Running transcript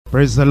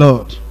Praise the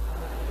Lord.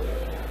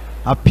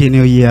 Happy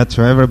New Year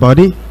to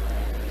everybody,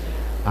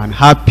 and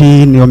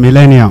Happy New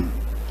Millennium.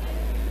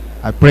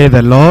 I pray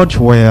the Lord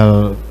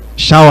will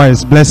shower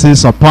his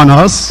blessings upon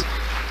us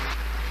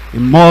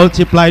in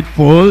multiplied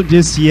fold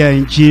this year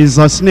in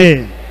Jesus'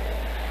 name.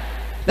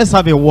 Let's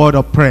have a word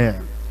of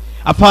prayer.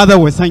 Our Father,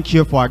 we thank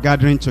you for our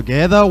gathering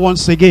together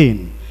once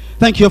again.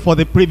 Thank you for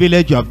the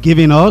privilege you have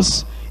given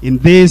us in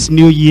this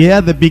new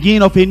year, the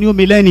beginning of a new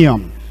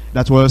millennium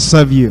that will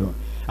serve you.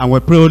 And we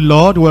pray,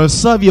 Lord, we'll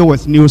serve you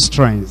with new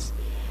strength.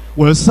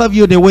 We'll serve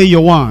you the way you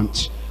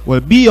want. Will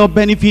be your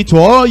benefit to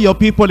all your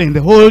people in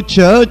the whole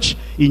church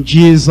in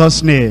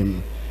Jesus'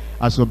 name.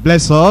 As you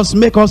bless us,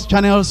 make us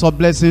channels of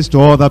blessings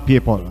to other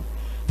people.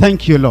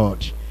 Thank you,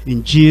 Lord.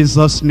 In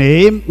Jesus'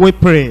 name we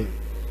pray.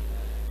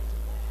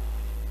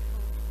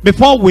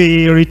 Before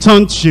we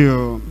return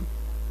to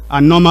a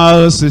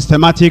normal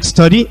systematic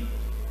study,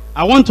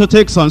 I want to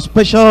take some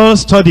special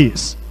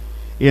studies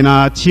in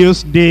our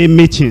Tuesday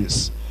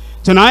meetings.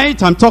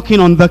 Tonight I'm talking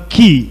on the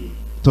key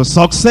to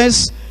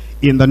success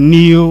in the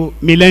new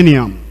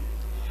millennium.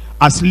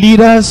 As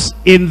leaders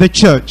in the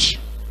church,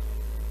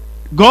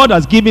 God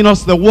has given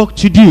us the work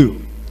to do.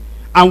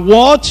 And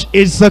what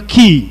is the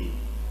key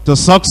to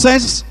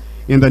success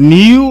in the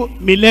new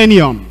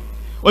millennium?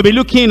 We'll be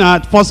looking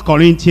at 1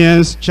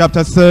 Corinthians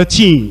chapter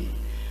 13.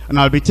 And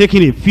I'll be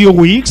taking a few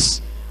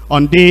weeks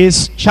on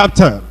this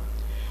chapter.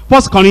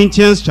 1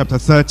 Corinthians chapter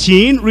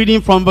 13,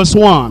 reading from verse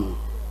 1.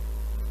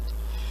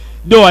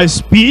 Though I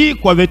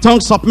speak with the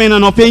tongues of men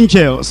and of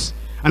angels,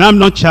 and have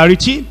not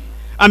charity,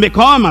 and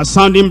become a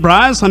sounding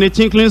brass and a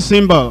tinkling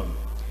cymbal,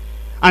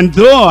 and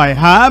though I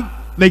have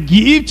the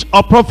gift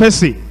of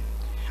prophecy,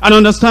 and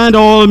understand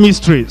all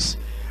mysteries,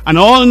 and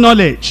all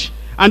knowledge,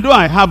 and though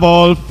I have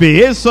all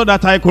faith, so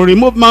that I could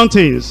remove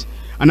mountains,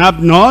 and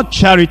have not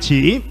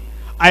charity,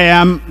 I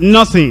am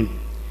nothing.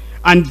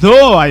 And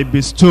though I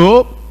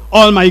bestow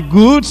all my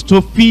goods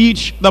to feed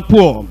the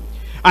poor,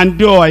 and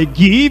though I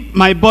give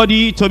my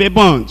body to be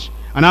burnt,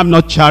 and have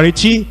not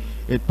charity,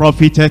 it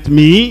profiteth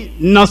me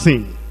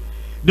nothing.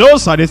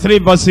 Those are the three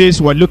verses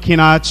we're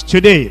looking at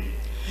today.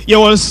 You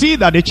will see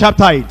that the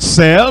chapter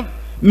itself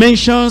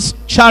mentions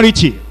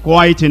charity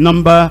quite a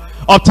number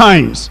of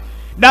times.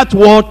 That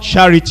word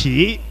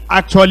charity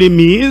actually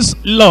means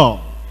love,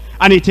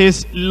 and it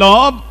is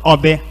love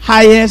of the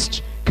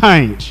highest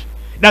kind.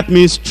 That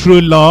means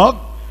true love,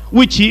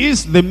 which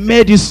is the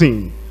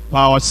medicine for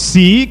our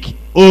sick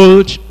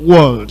old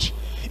world.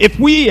 If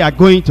we are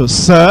going to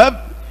serve,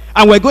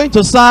 and we're going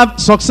to serve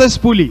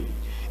successfully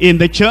in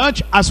the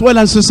church as well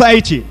as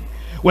society,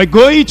 we're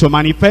going to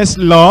manifest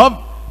love,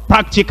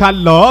 practical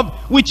love,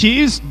 which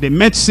is the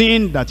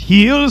medicine that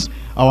heals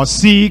our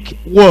sick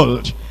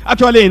world.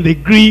 Actually, in the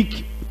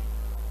Greek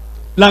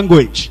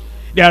language,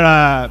 there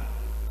are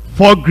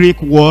 4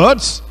 Greek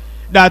words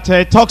that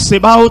talks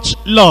about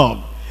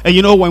love. And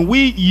you know, when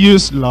we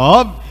use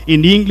love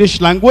in the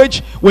English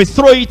language, we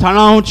throw it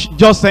around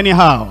just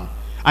anyhow.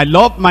 I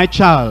love my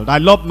child, I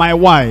love my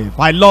wife,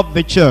 I love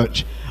the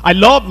church, I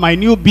love my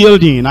new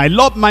building, I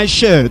love my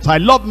shirt, I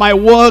love my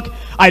work,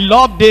 I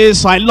love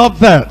this, I love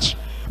that.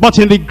 But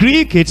in the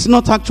Greek, it's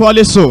not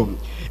actually so.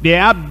 They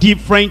have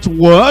different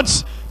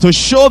words to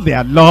show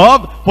their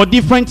love for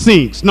different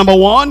things. Number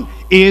 1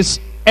 is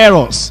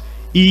eros,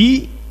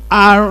 E-R-O-S.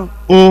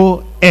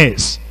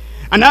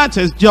 And that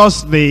is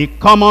just the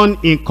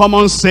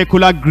common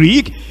secular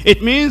Greek.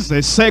 It means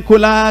a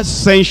secular,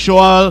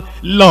 sensual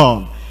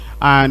love.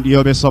 And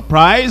you'll be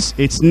surprised,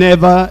 it's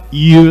never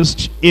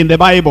used in the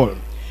Bible.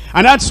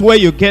 And that's where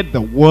you get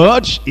the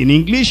word in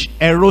English,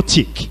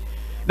 erotic.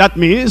 That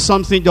means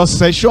something just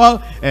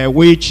sexual,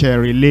 which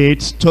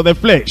relates to the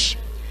flesh.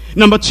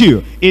 Number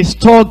 2 is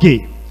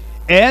storge,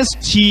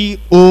 S-T-O-R-G-E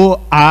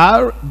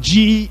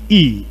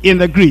in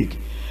the Greek.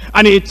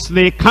 And it's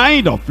the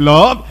kind of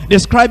love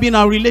describing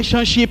our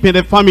relationship in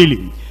the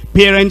family.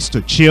 Parents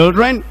to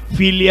children,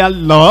 filial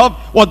love,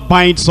 what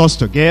binds us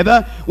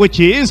together, which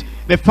is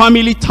the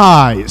family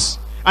ties.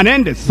 And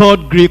then the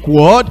 3rd Greek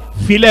word,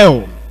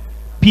 phileo,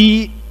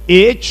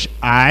 P-H-I-L-E-O.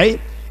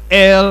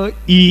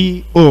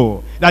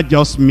 That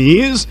just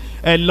means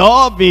a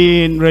love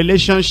in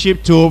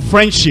relationship to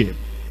friendship.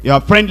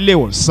 You're friendly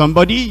with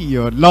somebody,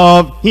 you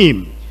love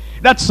him.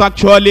 That's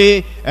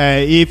actually,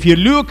 if you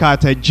look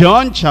at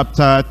John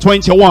chapter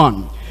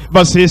 21,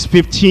 verses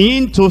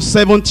 15 to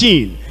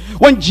 17.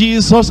 When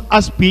Jesus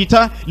asked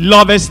Peter,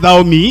 lovest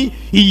thou me?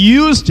 He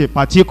used a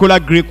particular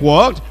Greek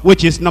word,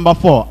 which is number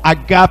 4,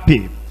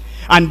 agape.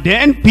 And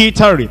then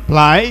Peter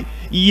replied,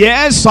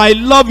 yes, I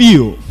love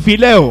you,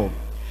 phileo.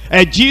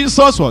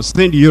 Jesus was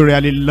saying, do you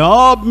really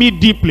love me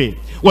deeply?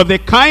 With the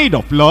kind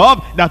of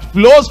love that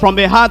flows from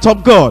the heart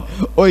of God.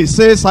 Oh, he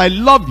says, I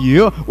love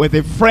you with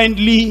a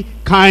friendly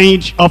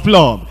kind of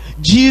love.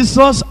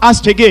 Jesus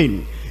asked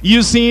again,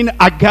 using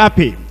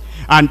agape.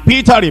 And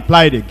Peter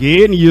replied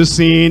again,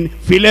 using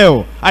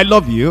phileo. I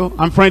love you,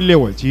 I'm friendly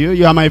with you,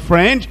 you are my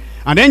friend.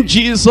 And then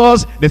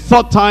Jesus, the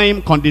 3rd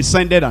time,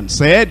 condescended and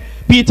said,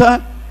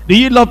 Peter, do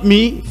you love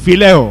me,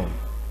 phileo?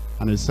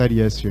 And he said,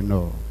 yes, you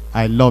know,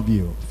 I love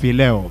you,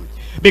 phileo.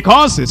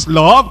 because his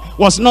love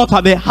was not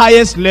at the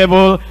highest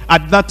level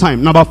at that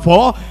time. Number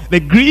 4, the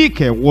Greek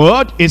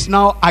word is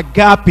now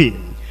agape.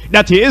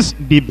 That is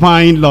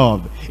divine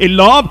love. A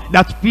love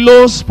that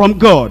flows from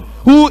God,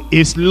 who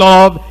is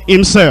love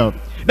himself.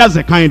 That's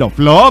the kind of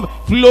love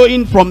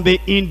flowing from the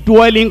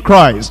indwelling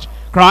Christ.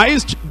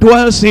 Christ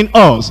dwells in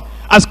us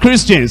as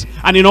Christians,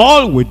 and in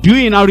all we do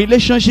in our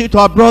relationship to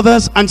our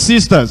brothers and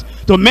sisters,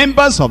 to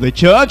members of the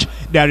church,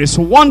 there is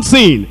one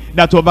thing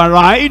that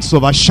overrides,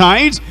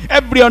 overshines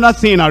every other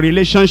thing in our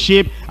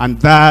relationship, and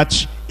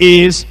that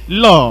is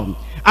love.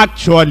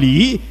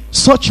 Actually,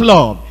 such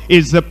love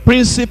is the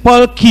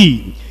principal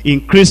key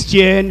in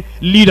Christian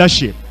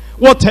leadership.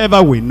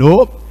 Whatever we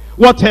know,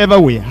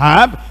 whatever we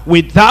have,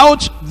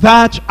 without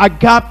that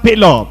agape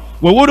love,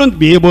 we wouldn't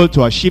be able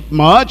to achieve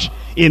much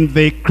in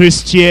the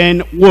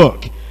Christian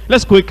work.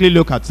 Let's quickly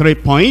look at 3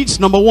 points.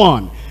 Number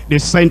 1, the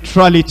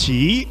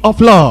centrality of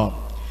love.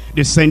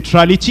 The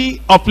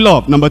centrality of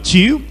love. Number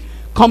 2,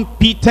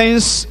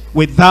 competence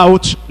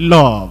without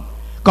love.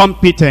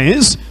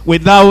 Competence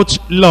without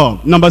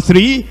love. Number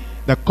 3,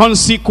 the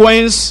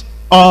consequence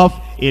of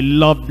a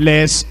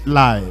loveless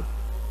life.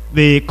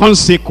 The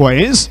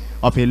consequence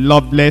of a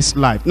loveless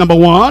life. Number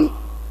 1,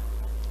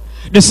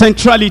 the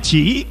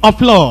centrality of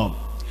love.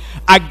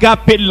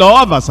 Agape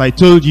love, as I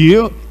told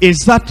you, is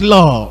that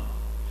love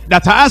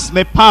that has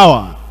the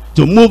power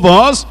to move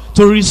us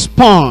to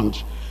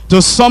respond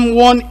to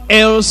someone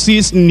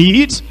else's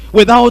needs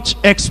without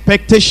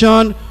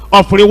expectation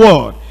of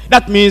reward.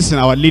 That means in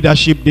our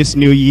leadership this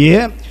new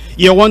year,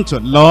 you want to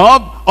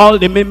love all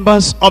the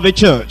members of the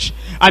church,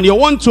 and you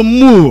want to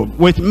move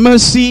with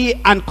mercy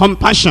and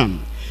compassion,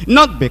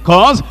 not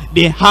because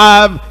they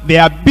have the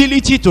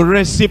ability to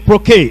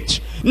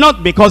reciprocate,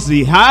 not because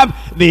they have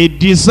the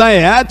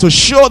desire to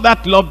show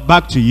that love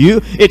back to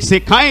you. It's a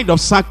kind of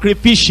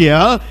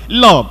sacrificial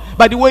love.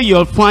 By the way,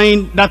 you'll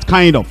find that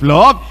kind of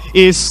love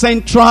is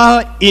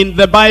central in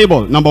the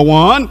Bible. Number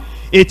 1,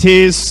 it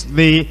is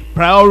the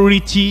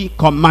priority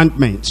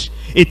commandment.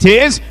 It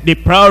is the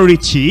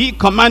priority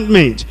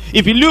commandment.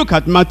 If you look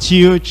at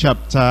Matthew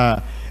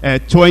chapter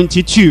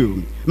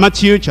 22,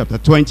 Matthew chapter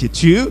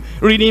 22,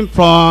 reading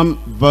from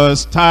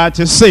verse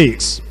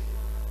 36.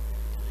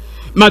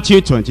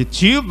 Matthew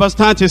 22, verse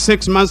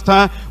 36,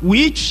 Master,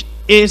 which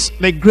is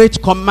the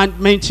great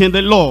commandment in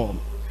the law?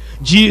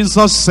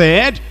 Jesus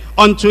said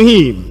unto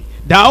him,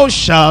 Thou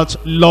shalt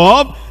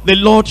love the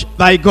Lord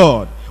thy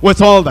God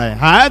with all thy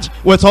heart,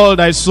 with all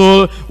thy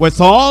soul, with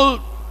all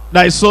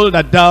thy soul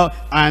that thou,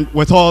 and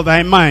with all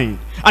thy mind.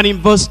 And in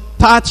verse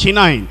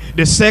 39,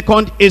 the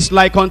second is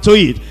like unto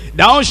it,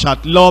 Thou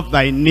shalt love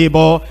thy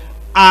neighbor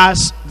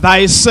as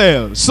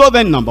thyself. So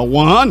then, number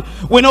 1,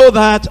 we know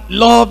that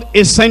love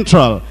is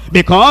central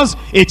because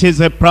it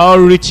is a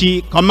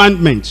priority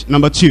commandment.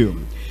 Number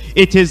 2,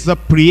 it is the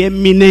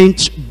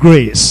preeminent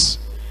grace.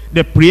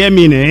 The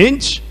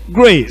preeminent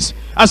grace.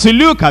 As you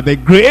look at the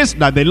grace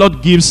that the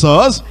Lord gives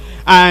us,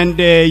 and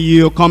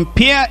you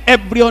compare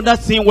every other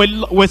thing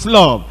with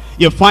love,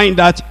 you find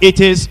that it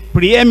is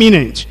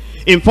preeminent.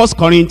 In 1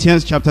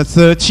 Corinthians chapter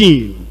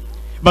 13,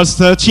 verse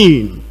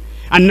 13,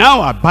 and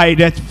now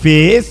abideth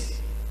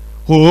faith,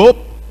 hope,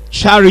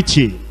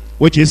 charity,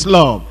 which is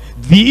love.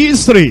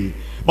 These 3.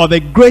 But the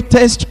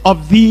greatest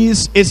of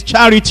these is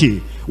charity,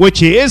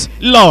 which is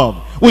love.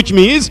 Which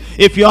means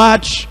if you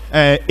had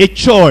a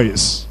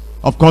choice,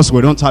 of course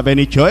we don't have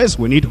any choice.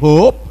 We need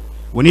hope,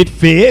 we need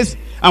faith,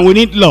 and we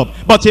need love.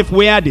 But if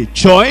we had a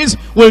choice,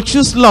 we'll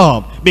choose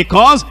love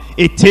because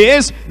it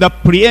is the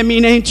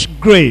preeminent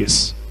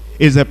grace.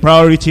 Is a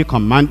priority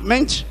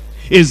commandment,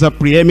 is a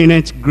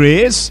preeminent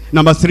grace.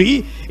 Number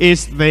 3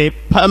 is the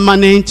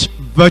permanent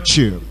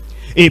virtue.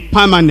 A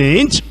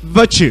permanent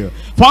virtue.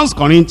 1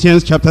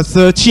 Corinthians chapter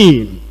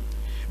 13,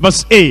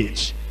 verse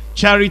 8.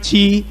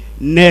 Charity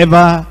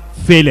never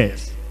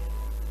faileth.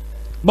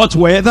 But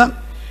whether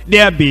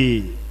there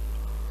be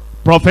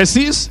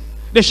prophecies,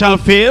 they shall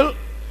fail.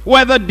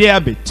 Whether there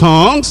be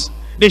tongues,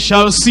 they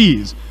shall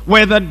cease.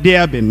 Whether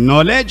there be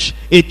knowledge,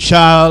 it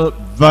shall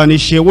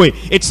vanish away.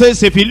 It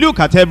says if you look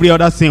at every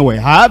other thing we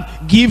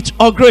have, gift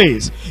or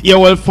grace, you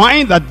will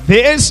find that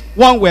this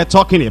one we're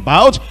talking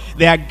about,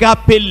 the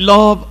agape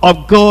love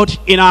of God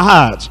in our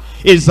heart,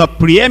 is a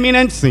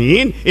preeminent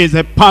thing, is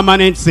a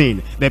permanent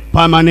thing, the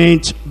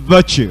permanent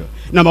virtue.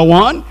 Number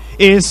 1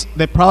 is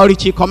the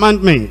priority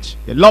commandment.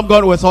 You love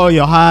God with all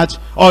your heart,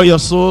 all your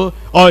soul,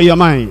 all your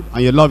mind,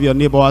 and you love your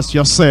neighbor as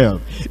yourself.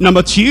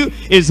 Number 2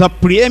 is a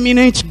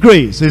preeminent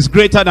grace. It's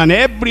greater than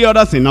every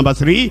other thing. Number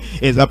 3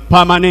 is a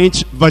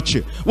permanent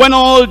virtue. When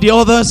all the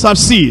others have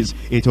ceased,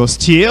 it will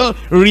still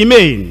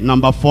remain.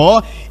 Number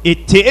 4,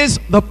 it is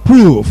the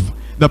proof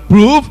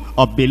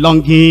of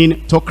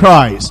belonging to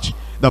Christ.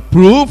 The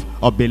proof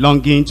of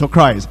belonging to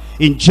Christ.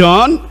 In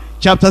John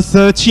chapter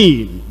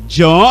 13,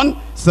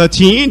 John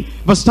 13,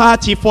 verse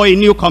 34, a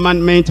new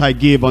commandment I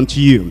give unto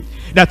you,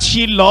 that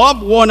ye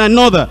love one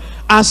another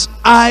as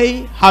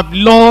I have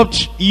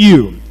loved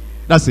you.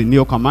 That's a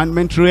new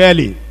commandment,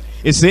 really.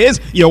 It says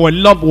you will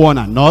love one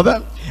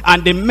another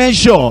And the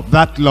measure of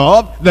that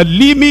love, the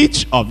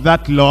limit of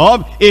that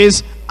love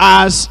is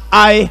as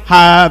I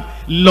have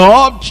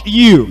loved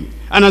you.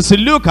 And as you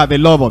look at the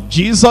love of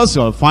Jesus,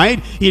 you'll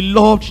find he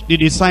loved the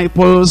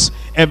disciples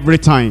every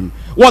time.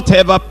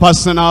 Whatever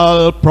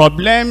personal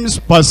problems,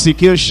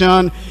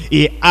 persecution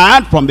he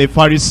had from the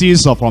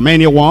Pharisees or from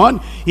anyone,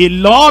 he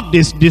loved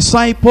his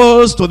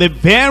disciples to the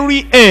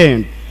very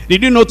end.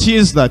 Did you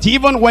notice that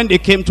even when they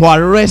came to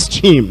arrest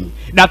him,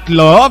 that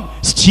love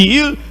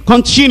still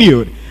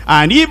continued?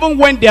 And even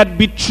when they had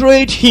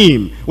betrayed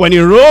him, when he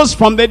rose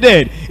from the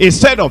dead,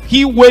 instead of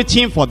he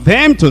waiting for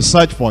them to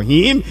search for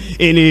him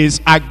in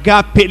his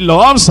agape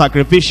love,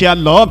 sacrificial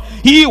love,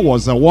 he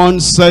was the one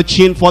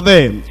searching for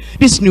them.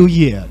 This new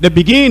year, the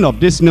beginning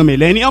of this new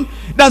millennium,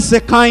 that's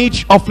the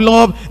kind of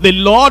love the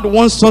Lord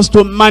wants us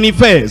to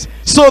manifest,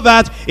 so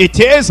that it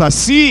is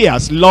as he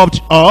has loved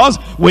us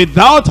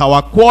without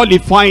our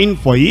qualifying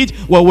for it.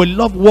 Well, we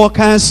love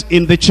workers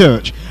in the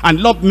church and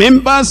love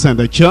members in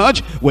the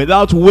church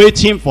without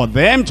waiting for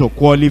them to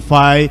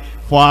qualify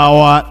for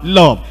our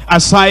love.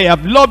 As I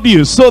have loved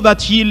you, so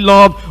that ye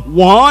love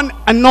one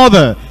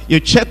another. You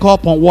check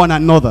up on one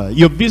another,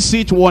 you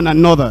visit one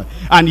another,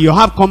 and you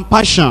have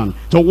compassion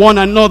to one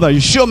another. You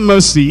show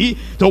mercy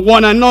to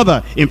one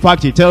another. In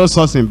fact, he tells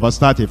us in verse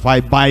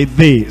 35, by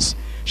this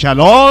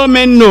shall all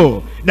men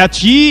know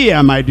that ye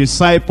are my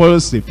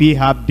disciples, if ye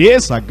have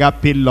this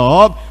agape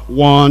love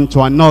one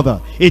to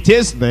another. It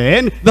is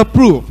then the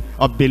proof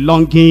of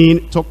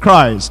belonging to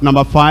Christ.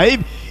 Number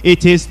 5,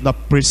 it is the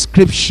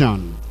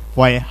prescription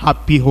for a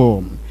happy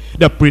home.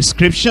 The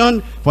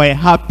prescription for a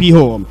happy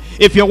home.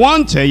 If you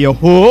want your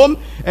home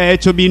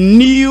to be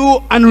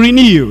new and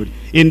renewed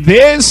in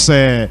this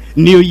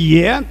new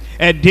year,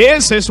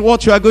 this is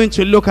what you are going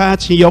to look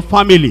at in your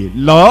family.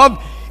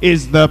 Love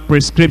is the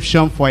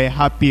prescription for a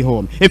happy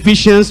home.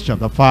 Ephesians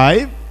chapter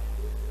 5,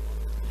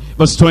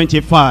 verse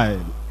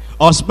 25.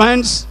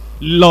 Husbands,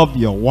 love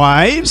your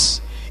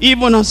wives,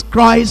 even as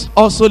Christ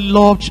also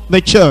loved the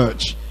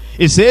church.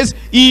 It says,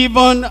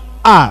 even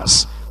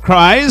as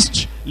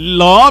Christ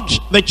loved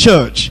the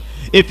church.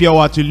 If you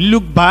were to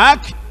look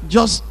back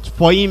just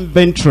for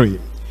inventory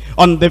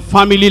on the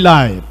family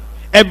life,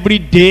 every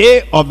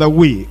day of the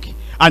week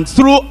and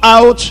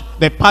throughout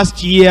the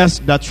past years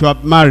that you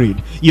have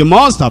married, you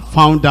must have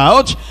found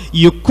out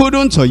you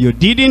couldn't or you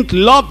didn't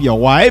love your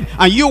wife,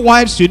 and you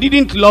wives, you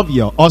didn't love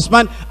your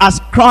husband as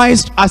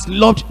Christ has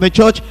loved the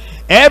church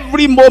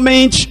every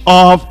moment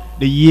of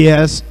the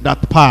years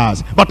that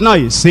pass. But now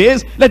it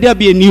says, let there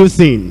be a new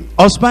thing.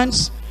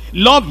 Husbands,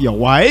 love your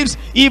wives,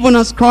 even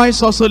as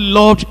Christ also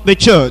loved the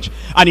church.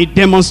 And he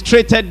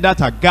demonstrated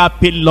that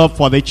agape love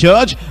for the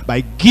church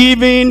by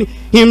giving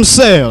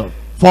himself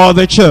for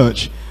the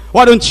church.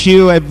 Why don't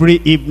you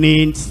every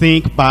evening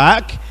think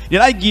back? Did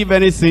I give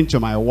anything to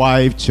my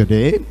wife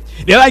today?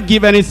 Did I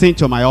give anything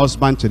to my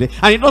husband today?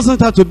 And it doesn't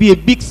have to be a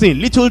big thing.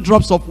 Little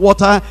drops of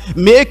water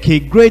make a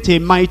great, a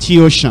mighty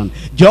ocean.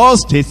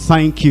 Just a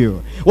thank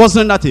you.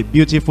 Wasn't that a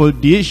beautiful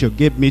dish you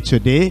gave me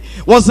today?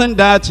 Wasn't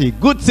that a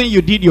good thing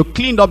you did? You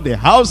cleaned up the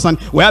house, and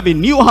we have a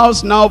new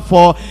house now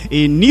for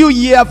a new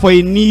year, for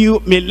a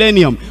new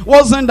millennium.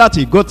 Wasn't that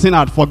a good thing?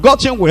 I'd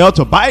forgotten we ought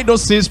to buy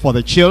those things for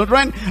the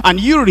children, and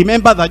you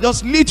remember that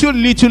just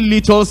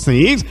little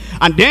things,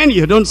 and then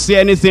you don't see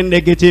anything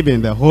negative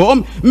in the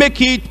home.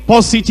 Make it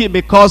positive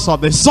because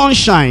of the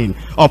sunshine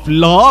of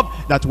love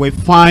that we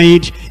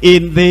find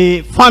in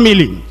the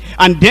family.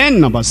 And then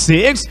number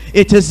 6,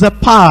 it is a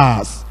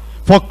path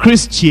for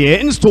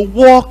Christians to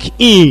walk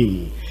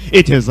in.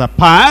 It is a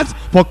path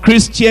for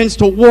Christians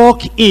to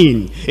walk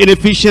in. In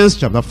Ephesians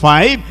chapter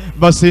 5,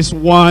 verses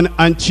 1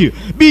 and 2.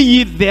 Be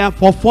ye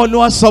therefore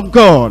followers of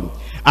God,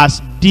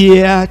 as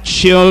dear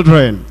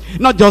children.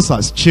 Not just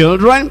as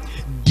children,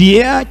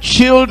 dear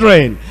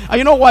children. And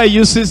you know why he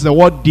uses the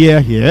word dear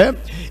here?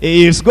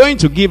 He is going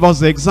to give us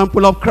the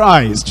example of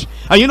Christ.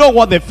 And you know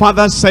what the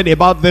Father said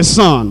about the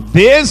Son?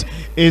 This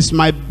is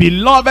my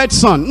beloved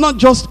Son. Not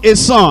just a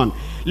son.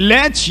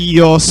 Let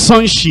your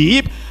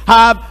sonship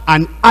have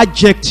an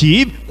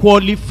adjective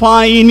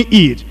qualifying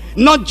it.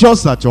 Not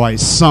just that you are a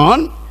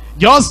son,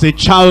 just a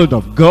child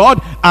of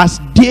God, as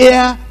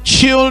dear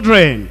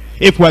children.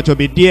 If we're to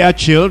be dear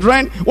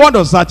children, what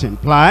does that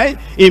imply?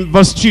 In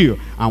verse 2,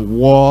 and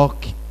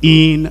walk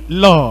in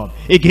love.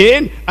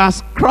 Again,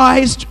 as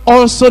Christ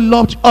also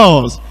loved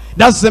us.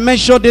 That's the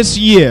measure this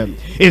year.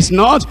 It's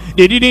not,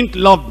 they didn't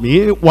love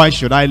me, why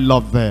should I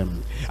love them?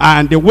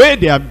 And the way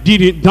they have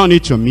done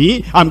it to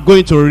me, I'm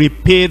going to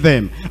repay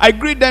them. I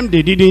greet them,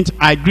 they didn't.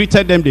 I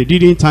greeted them, they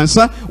didn't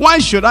answer. Why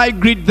should I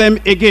greet them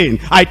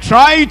again? I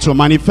try to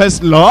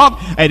manifest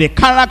love and the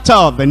character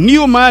of the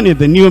new man in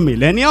the new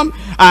millennium,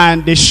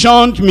 and they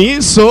shunned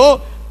me,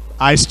 so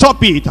I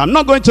stop it. I'm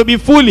not going to be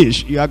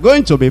foolish. You are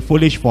going to be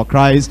foolish for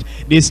Christ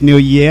this new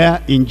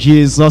year in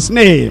Jesus'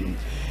 name.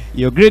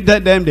 You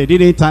greeted them, they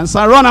didn't answer.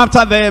 Run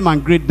after them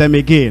and greet them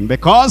again.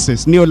 Because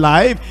it's new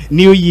life,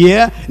 new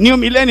year, new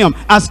millennium.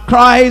 As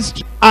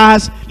Christ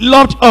has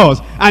loved us,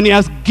 and he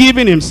has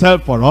given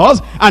himself for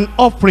us, an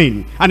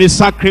offering and a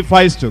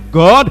sacrifice to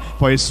God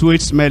for a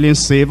sweet smelling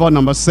savor.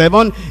 Number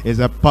 7 is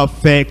a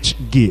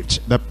perfect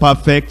gift. The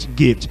perfect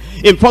gift.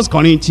 In 1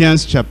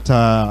 Corinthians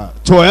chapter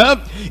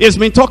 12, it's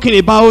been talking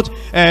about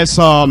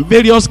some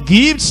various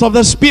gifts of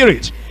the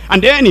Spirit.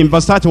 And then in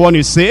verse 31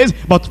 it says,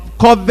 but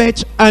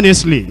covet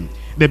earnestly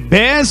the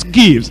best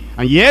gifts,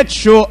 and yet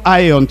show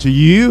I unto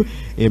you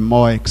a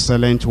more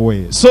excellent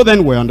way. So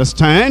then we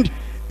understand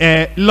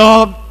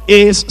love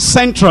is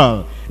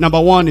central.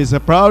 Number 1 is a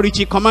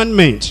priority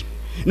commandment.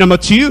 Number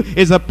 2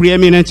 is a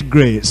preeminent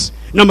grace.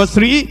 Number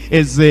 3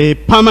 is a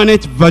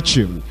permanent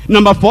virtue.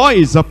 Number 4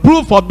 is a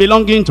proof of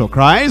belonging to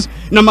Christ.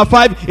 Number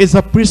 5 is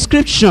a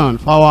prescription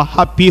for our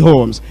happy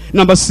homes.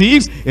 Number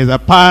 6 is a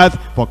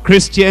path for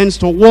Christians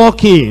to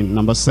walk in.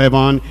 Number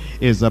 7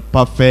 is a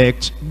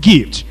perfect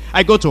gift.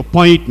 I go to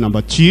point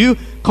number 2,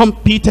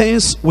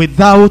 competence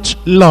without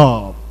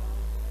love.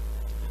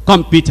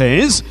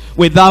 Competence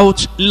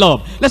without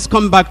love. Let's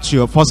come back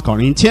to 1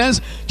 Corinthians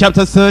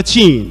chapter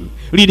 13,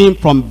 reading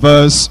from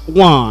verse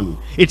 1.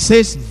 It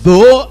says,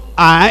 though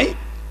I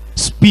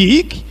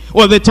speak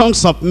with the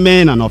tongues of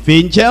men and of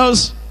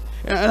angels,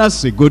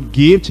 that's a good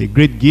gift, a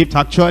great gift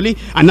actually,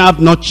 and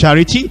have not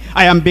charity,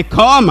 I am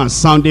become a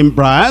sounding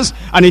brass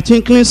and a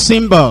tinkling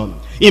cymbal.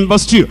 In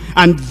verse 2,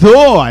 and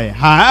though I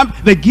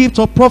have the gift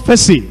of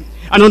prophecy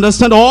and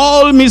understand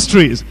all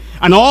mysteries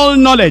and all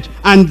knowledge,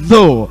 and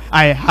though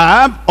I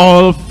have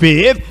all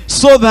faith,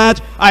 so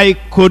that I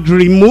could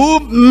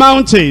remove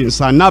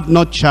mountains, and have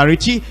not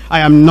charity, I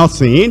am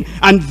nothing.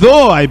 And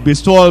though I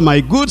bestow all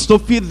my goods to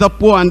feed the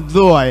poor, and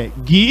though I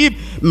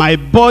give my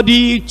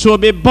body to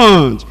be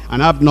burnt,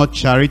 and have not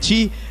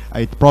charity,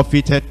 it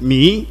profited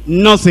me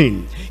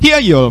nothing. Here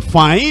you'll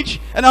find,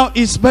 and now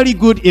it's very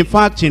good, in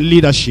fact, in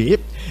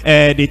leadership.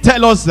 They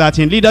tell us that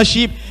in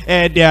leadership,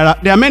 there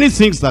are many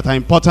things that are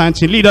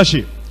important in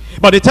leadership.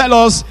 But they tell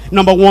us,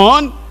 number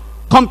 1,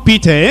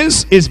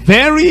 competence is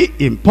very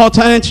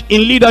important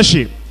in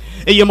leadership.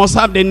 You must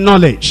have the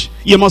knowledge.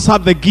 You must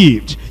have the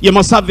gift. You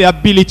must have the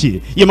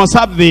ability. You must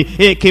have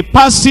the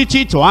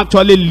capacity to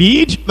actually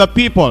lead the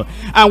people.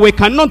 And we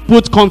cannot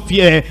put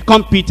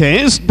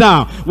competence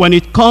down when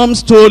it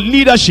comes to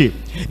leadership.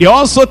 They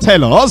also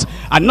tell us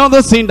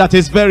another thing that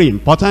is very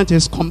important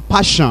is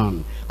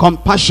compassion.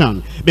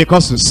 Compassion.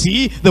 Because you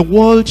see, the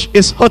world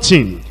is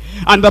hurting.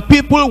 And the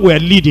people we're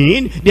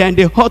leading, they are in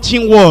the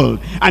hurting world.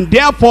 And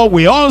therefore,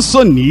 we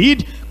also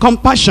need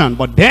compassion.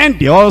 But then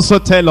they also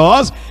tell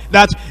us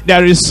that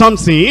there is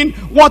something,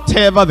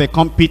 whatever the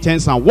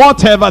competence and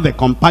whatever the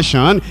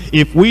compassion,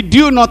 if we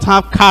do not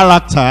have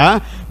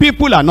character,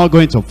 people are not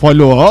going to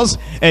follow us.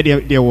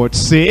 They would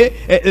say,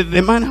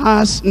 the man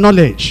has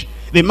knowledge.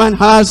 The man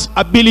has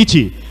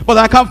ability. But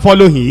I can't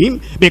follow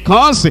him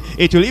because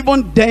it will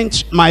even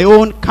dent my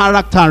own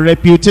character and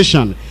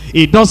reputation.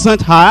 He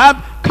doesn't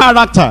have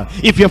character.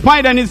 If you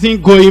find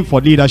anything going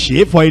for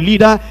leadership, for a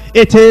leader,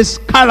 it is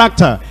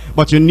character.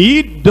 But you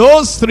need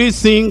those 3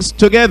 things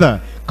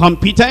together: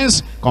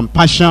 competence,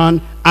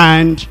 compassion,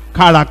 and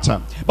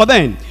character. But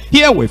then,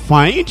 here we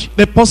find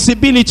the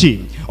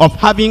possibility of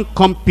having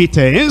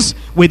competence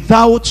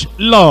without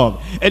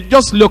love. And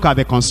just look at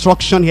the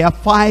construction here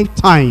 5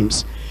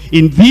 times.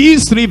 In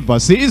these 3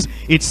 verses,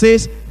 it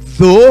says,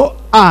 though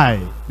I.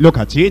 Look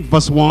at it,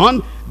 verse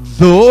 1,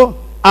 though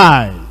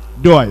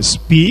I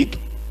speak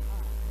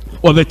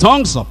with the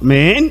tongues of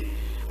men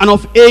and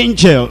of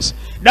angels.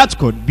 That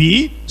could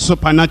be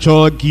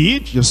supernatural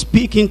gift. You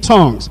speak in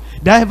tongues,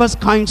 diverse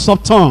kinds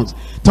of tongues,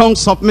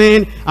 tongues of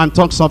men and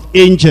tongues of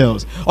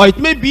angels. Or it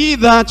may be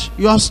that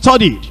you have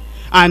studied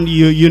and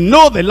you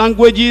know the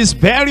languages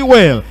very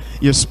well.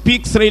 You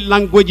speak 3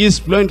 languages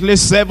fluently,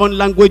 7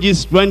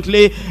 languages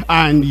fluently,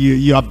 and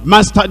you have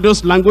mastered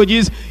those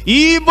languages.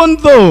 Even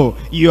though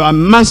you are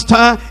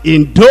master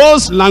in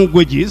those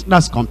languages,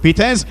 that's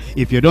competence.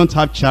 If you don't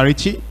have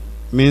charity,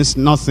 means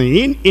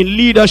nothing in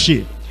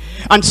leadership.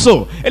 And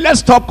so, let's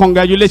stop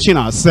congratulating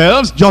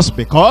ourselves just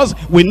because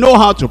we know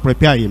how to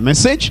prepare a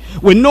message,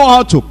 we know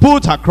how to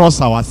put across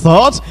our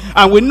thoughts,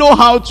 and we know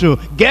how to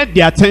get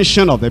the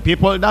attention of the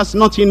people. That's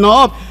not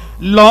enough.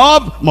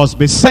 Love must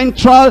be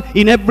central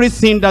in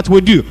everything that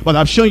we do. But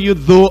I've shown you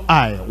though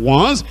I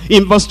once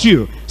in verse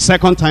 2.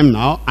 Second time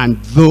now, and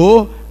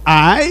though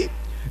I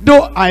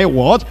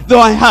what? Though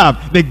I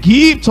have the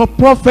gift of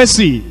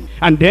prophecy,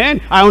 and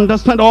then I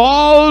understand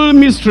all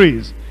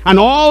mysteries and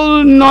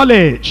all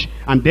knowledge.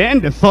 And then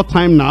the 3rd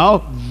time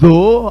now,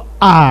 though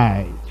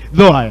I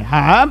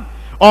have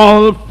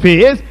all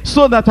faith,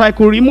 so that I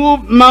could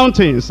remove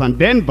mountains. And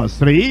then verse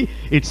 3,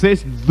 it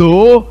says,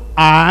 though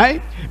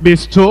I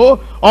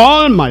bestow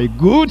all my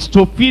goods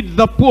to feed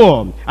the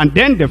poor. And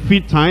then the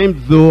 5th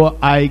time, though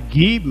I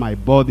give my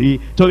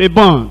body to be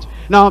burnt.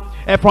 Now,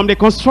 from the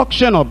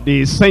construction of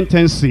the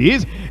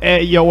sentences,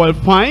 you will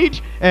find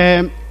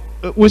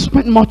we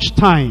spend much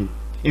time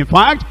In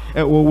fact,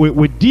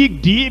 we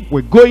dig deep,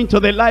 we go into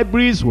the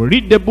libraries, we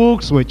read the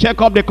books, we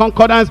check up the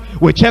concordance,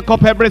 we check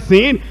up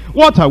everything.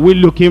 What are we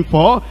looking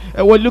for?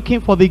 We're looking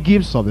for the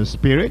gifts of the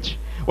Spirit.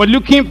 We're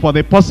looking for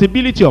the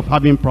possibility of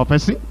having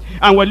prophecy.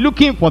 And we're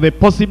looking for the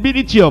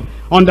possibility of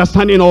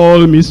understanding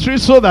all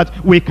mysteries so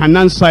that we can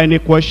answer any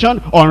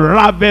question,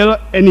 unravel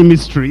any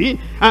mystery.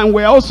 And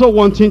we're also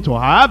wanting to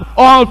have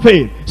all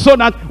faith so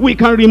that we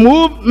can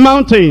remove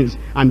mountains.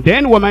 And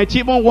then we might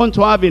even want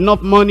to have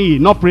enough money,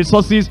 enough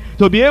resources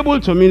to be able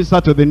to minister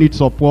to the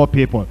needs of poor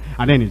people.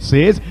 And then it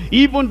says,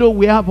 even though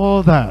we have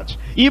all that,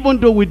 even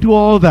though we do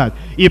all that,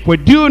 if we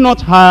do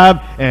not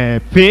have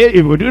faith,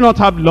 if we do not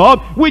have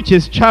love, which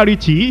is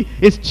charity,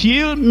 it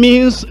still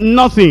means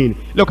nothing.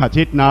 Look at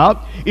it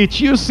now. It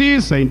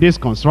uses in this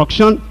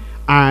construction,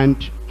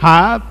 and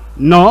have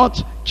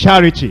not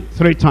charity,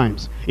 3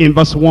 times. In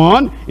verse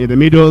 1, in the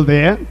middle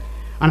there,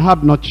 and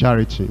have not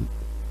charity.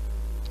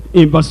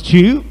 In verse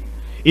 2,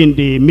 in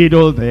the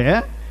middle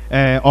there,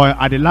 or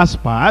at the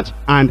last part,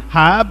 and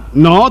have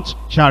not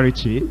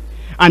charity.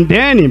 And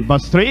then in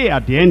verse 3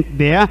 at the end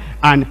there,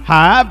 and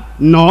have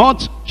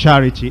not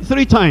charity.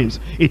 3 times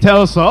it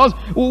tells us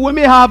we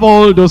may have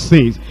all those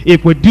things.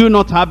 If we do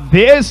not have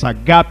this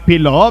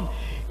agape love,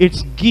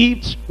 it's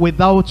gift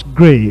without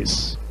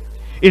grace.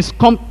 It's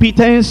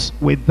competence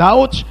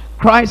without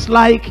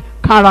Christ-like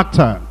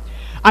character.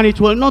 And it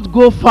will not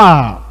go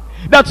far.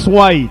 That's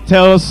why it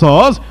tells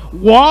us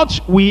what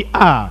we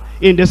are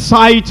in the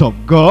sight of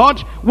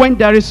God when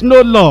there is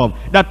no love.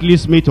 That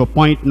leads me to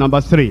point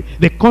number 3.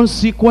 The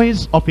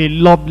consequence of a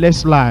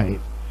loveless life.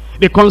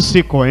 The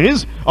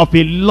consequence of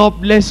a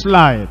loveless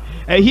life.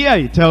 Here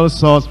it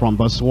tells us from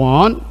verse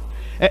 1.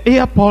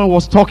 Here Paul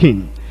was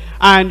talking.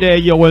 And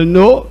you will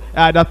know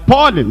that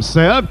Paul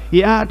himself,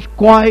 he had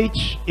quite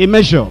a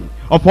measure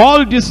of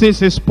all these things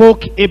he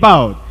spoke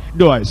about.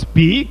 Though I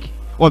speak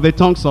with the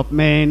tongues of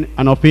men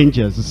and of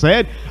angels. He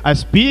said, I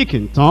speak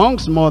in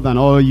tongues more than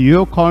all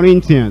you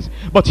Corinthians.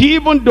 But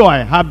even though I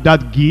have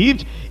that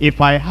gift,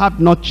 if I have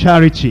not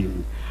charity,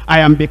 I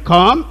am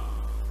become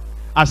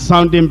a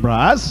sounding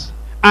brass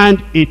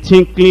and a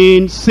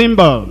tinkling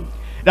cymbal.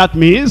 That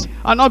means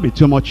I'll not be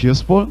too much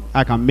useful.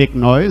 I can make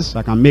noise,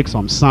 I can make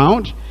some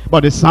sound,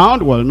 but the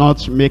sound will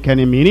not make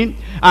any meaning.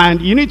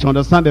 And you need to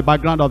understand the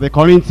background of the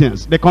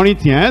Corinthians. The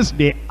Corinthians,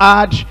 they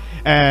had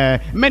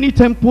many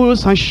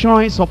temples and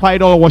shrines of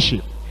idol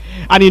worship.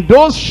 And in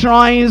those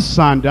shrines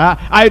and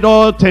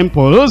idol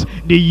temples,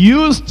 they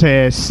used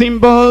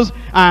cymbals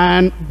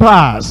and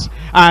brass.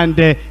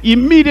 And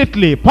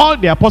immediately, Paul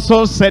the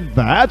apostle said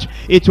that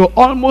it will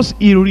almost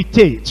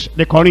irritate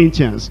the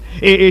Corinthians.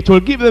 It will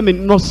give them a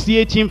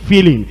nauseating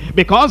feeling,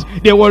 because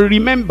they will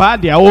remember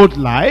their old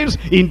lives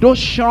in those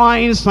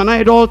shrines and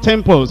idol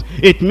temples.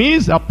 It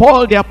means that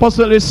Paul the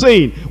apostle is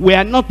saying, we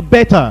are not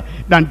better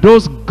than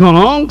those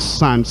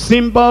gongs and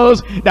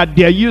cymbals that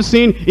they are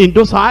using in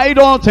those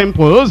idol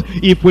temples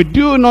if we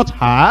do not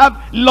have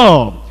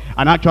love.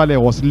 And actually I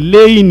was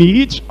laying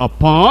it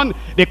upon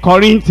the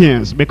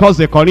Corinthians, because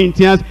the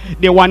Corinthians,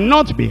 they were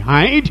not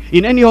behind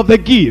in any of the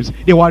gifts.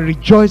 They were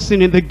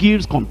rejoicing in the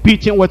gifts,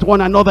 competing with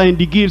one another in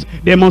the gifts,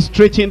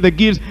 demonstrating the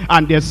gifts,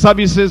 and their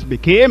services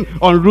became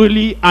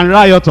unruly and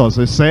riotous.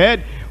 They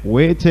said,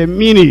 wait a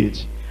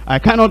minute, I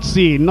cannot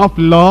see enough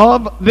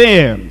love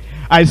there.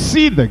 I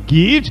see the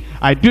gift,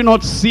 I do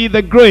not see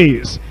the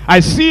grace. I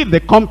see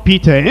the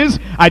competence,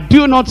 I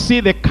do not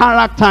see the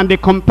character and the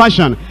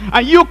compassion.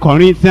 And you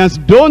Corinthians,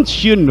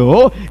 don't you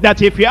know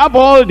that if you have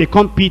all the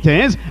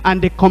competence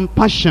and the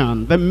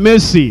compassion, the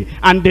mercy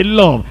and the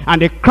love and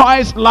the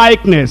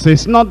Christ-likeness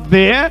is not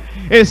there,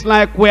 it's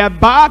like we're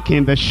back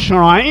in the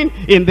shrine,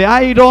 in the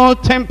idol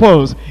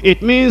temples.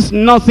 It means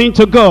nothing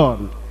to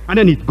God. And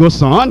then it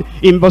goes on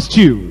in verse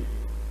 2.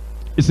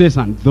 It says,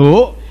 and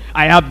though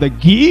I have the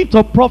gift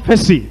of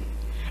prophecy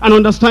and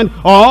understand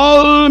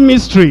all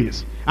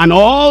mysteries and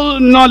all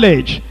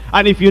knowledge.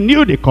 And if you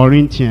knew the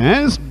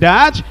Corinthians,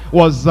 that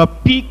was the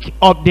peak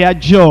of their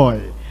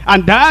joy.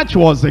 And that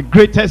was the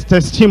greatest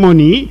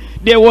testimony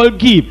they will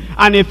give.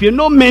 And if you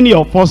know many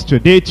of us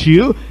today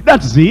too,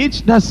 that's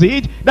it.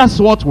 That's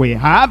what we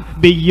have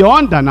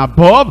beyond and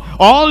above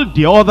all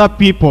the other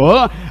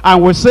people.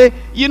 And we say,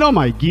 you know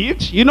my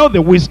gift, you know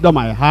the wisdom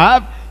I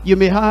have. You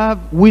may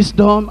have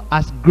wisdom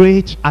as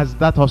great as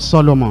that of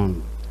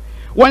Solomon.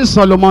 When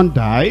Solomon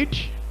died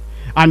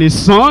and his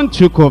son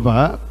took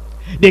over,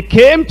 they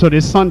came to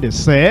the son, they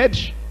said,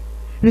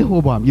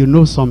 Rehoboam, you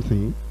know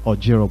something? Or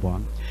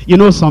Jeroboam, you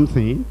know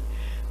something?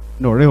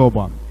 No,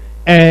 Rehoboam.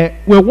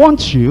 We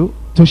want you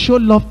to show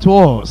love to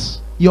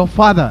us. Your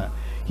father,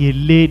 he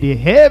laid a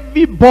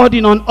heavy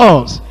burden on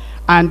us.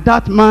 And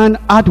that man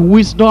had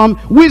wisdom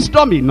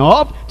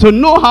enough to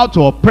know how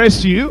to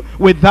oppress you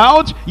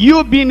without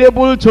you being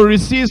able to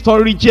resist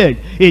or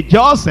reject. He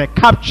just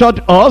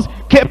captured us,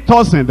 kept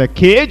us in the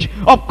cage.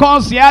 Of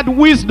course, he had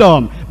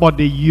wisdom, but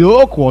the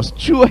yoke was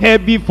too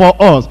heavy for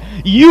us.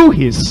 You,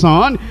 his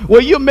son,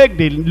 will you make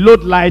the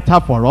load lighter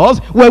for us?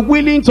 We're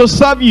willing to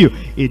serve you.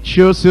 It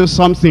shows you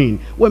something.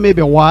 We may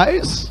be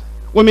wise.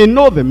 We may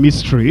know the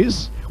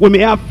mysteries. We may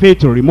have faith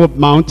to remove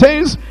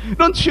mountains.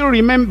 Don't you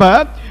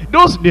remember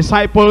those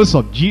disciples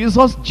of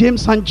Jesus,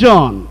 James and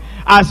John,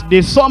 as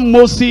they saw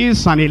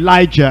Moses and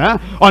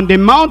Elijah on the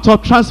Mount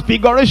of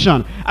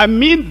Transfiguration? I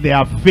mean,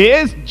 their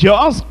faith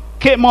just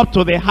came up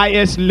to the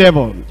highest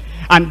level.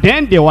 And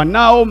then they were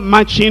now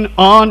marching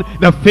on.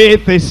 The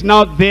faith is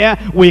now there.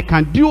 We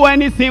can do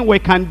anything. We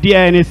can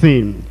dare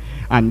anything.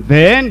 And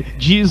then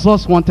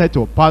Jesus wanted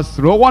to pass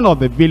through one of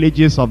the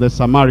villages of the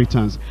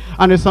Samaritans.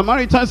 And the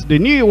Samaritans, they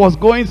knew he was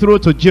going through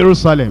to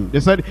Jerusalem.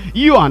 They said,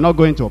 you are not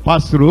going to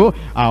pass through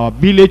our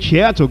village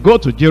here to go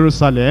to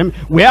Jerusalem.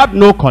 We have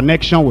no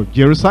connection with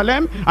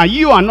Jerusalem. And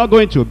you are not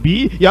going to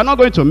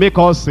make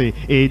us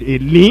a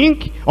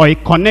link or a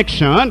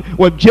connection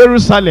with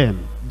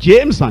Jerusalem.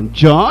 James and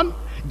John,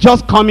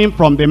 just coming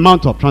from the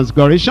Mount of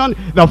Transfiguration,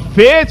 the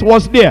faith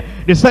was there.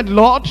 They said,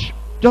 Lord,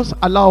 just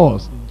allow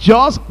us,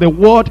 just the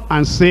word,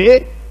 and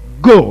say,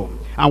 go,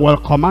 and we'll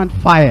command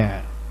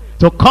fire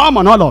to come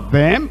on all of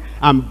them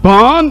and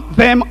burn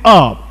them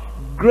up.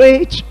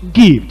 Great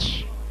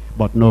gift,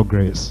 but no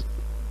grace.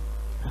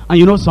 And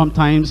you know,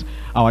 sometimes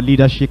our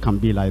leadership can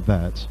be like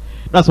that.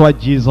 That's why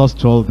Jesus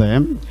told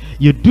them,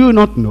 you do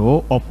not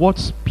know of what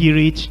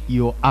spirit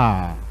you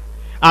are.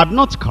 I have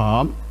not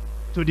come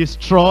to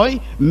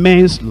destroy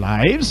men's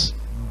lives,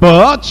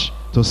 but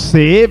to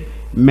save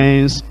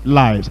men's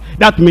lives.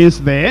 That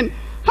means then,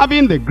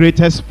 having the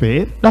greatest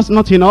faith, that's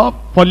not enough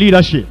for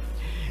leadership.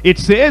 It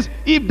says,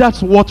 if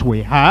that's what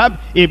we have,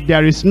 if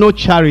there is no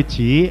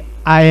charity,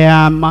 I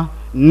am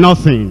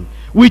nothing.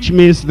 Which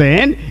means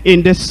then,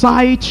 in the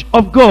sight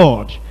of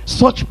God,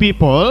 such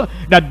people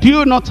that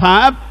do not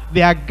have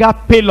the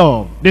agape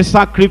love, the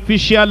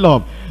sacrificial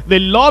love, the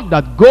love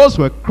that goes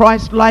with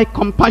Christ-like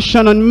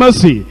compassion and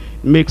mercy,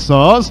 makes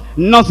us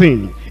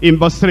nothing. In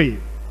verse 3,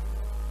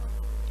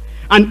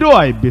 and though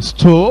I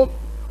bestow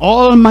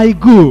all my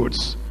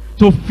goods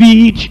to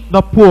feed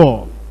the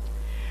poor,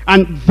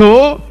 and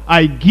though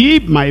I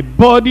give my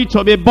body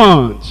to be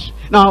burnt.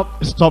 Now,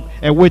 stop,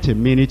 wait a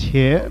minute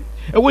here.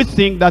 We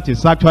think that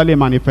is actually a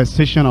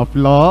manifestation of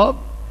love.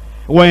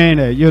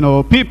 When,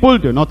 people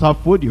do not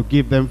have food, you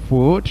give them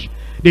food.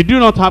 They do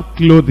not have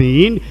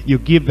clothing, you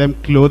give them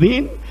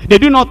clothing. They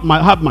do not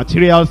have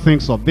material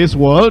things of this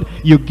world,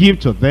 you give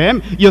to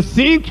them. You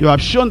think you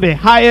have shown the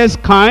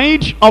highest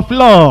kind of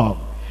love.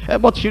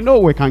 But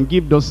we can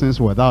give those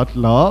things without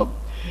love.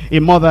 A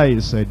mother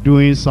is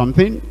doing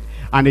something,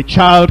 and a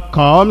child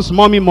comes,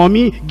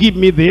 mommy, give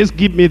me this,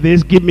 give me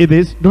this, give me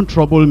this. Don't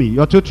trouble me,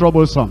 you're too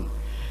troublesome.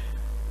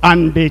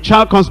 And the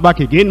child comes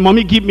back again,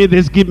 mommy, give me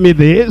this, give me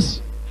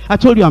this. I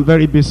told you I'm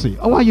very busy.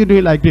 Oh, why are you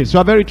doing like this? You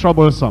are very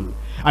troublesome.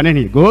 And then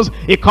he goes,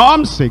 he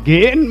comes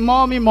again,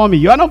 mommy,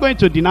 you are not going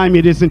to deny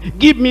me this.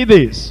 Give me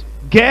this.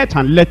 Get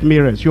and let me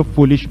rest, you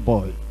foolish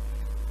boy.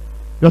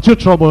 You're too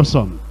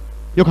troublesome.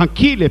 You can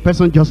kill a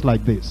person just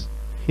like this.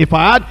 If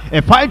I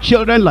had 5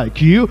 children like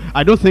you,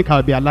 I don't think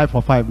I'll be alive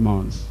for 5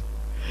 months.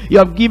 You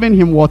have given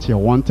him what he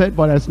wanted,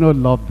 but there's no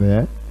love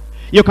there.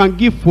 You can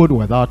give food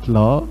without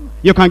love.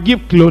 You can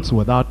give clothes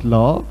without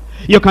love.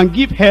 You can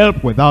give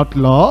help without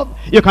love.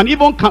 You can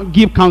even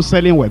give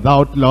counseling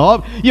without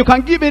love. You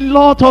can give a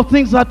lot of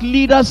things that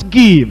leaders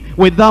give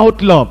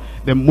without love.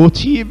 The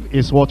motive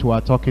is what we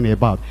are talking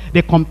about.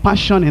 The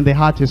compassion in the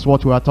heart is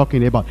what we are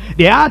talking about.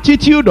 The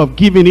attitude of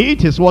giving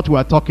it is what we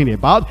are talking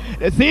about.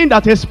 The thing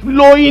that is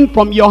flowing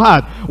from your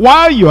heart.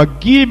 While you are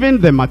giving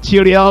the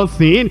material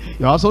thing,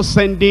 you're also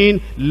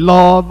sending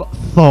love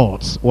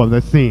thoughts of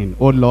the thing.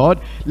 Oh Lord,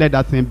 let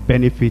that thing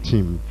benefit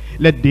him.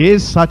 Let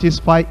this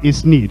satisfy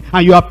his need.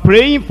 And you are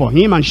praying for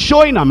him and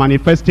showing and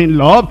manifesting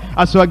love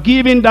as you are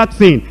giving that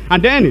thing.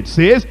 And then it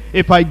says,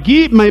 if I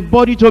give my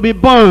body to be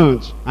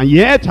burnt and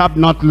yet have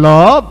not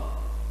love,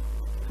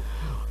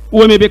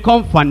 we may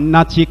become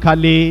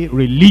fanatically,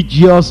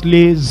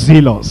 religiously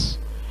zealous.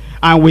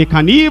 And we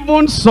can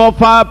even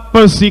suffer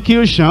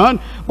persecution,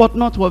 but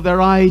not with the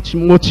right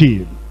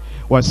motive.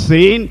 We're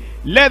saying,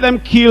 let them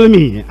kill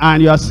me.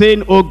 And you are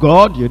saying, oh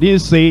God, you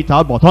didn't say it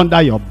out, but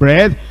under your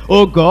breath,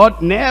 oh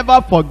God,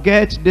 never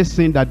forget this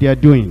thing that they are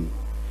doing.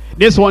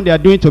 This one they are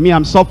doing to me,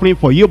 I'm suffering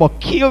for you, but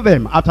kill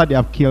them after they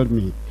have killed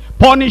me.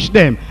 Punish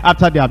them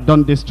after they have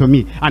done this to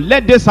me. And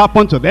let this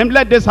happen to them,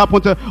 let this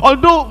happen to them.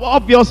 Although,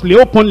 obviously,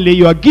 openly,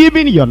 you are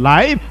giving your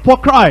life for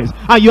Christ.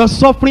 And you are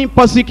suffering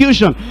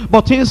persecution.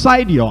 But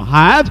inside your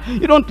heart,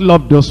 you don't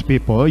love those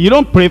people. You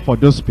don't pray for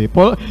those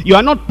people. You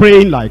are not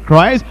praying like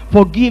Christ.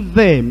 Forgive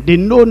them. They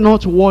know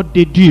not what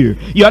they do.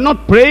 You are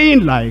not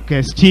praying like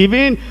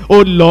Stephen.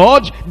 Oh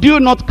Lord, do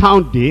not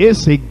count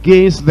this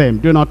against them.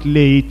 Do not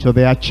lay it to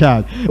their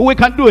charge. We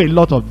can do a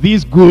lot of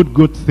these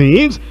good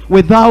things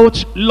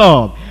without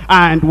love.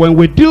 And when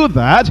we do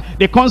that,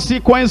 the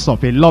consequence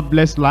of a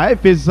loveless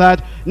life is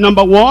that,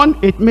 number one,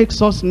 it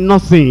makes us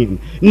nothing.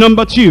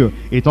 Number two,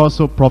 it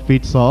also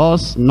profits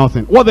us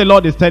nothing. What the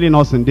Lord is telling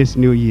us in this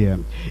new year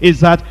is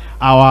that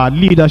our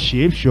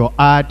leadership should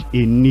add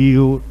a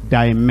new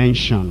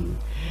dimension.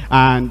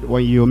 And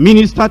when you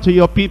minister to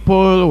your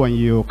people, when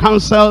you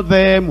counsel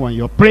them, when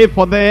you pray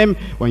for them,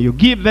 when you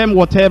give them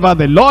whatever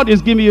the Lord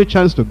is giving you a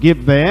chance to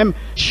give them,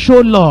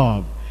 show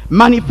love,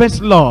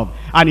 manifest love.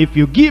 And if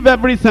you give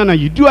everything and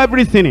you do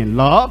everything in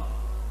love,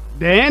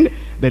 then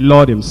the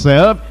Lord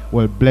himself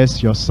will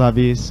bless your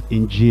service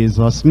in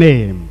Jesus'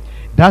 name.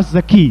 That's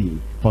the key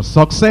for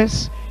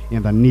success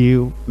in the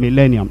new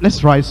millennium.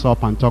 Let's rise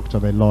up and talk to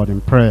the Lord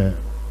in prayer.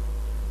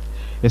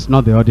 It's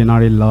not the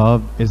ordinary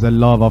love, it's the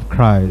love of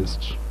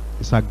Christ.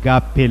 It's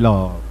agape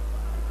love.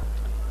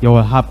 You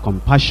will have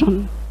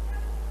compassion.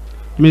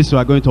 It means you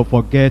are going to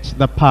forget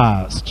the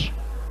past.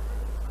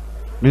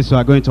 It means you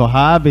are going to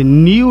have a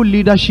new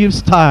leadership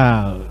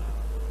style,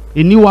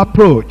 a new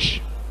approach,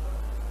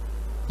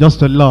 just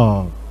to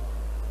love.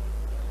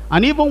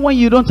 And even when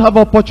you don't have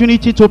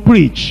opportunity to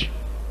preach,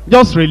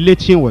 just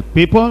relating with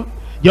people,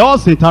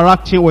 just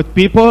interacting with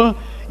people,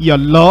 your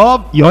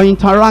love, your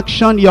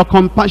interaction, your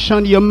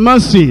compassion, your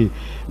mercy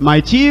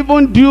might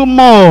even do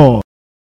more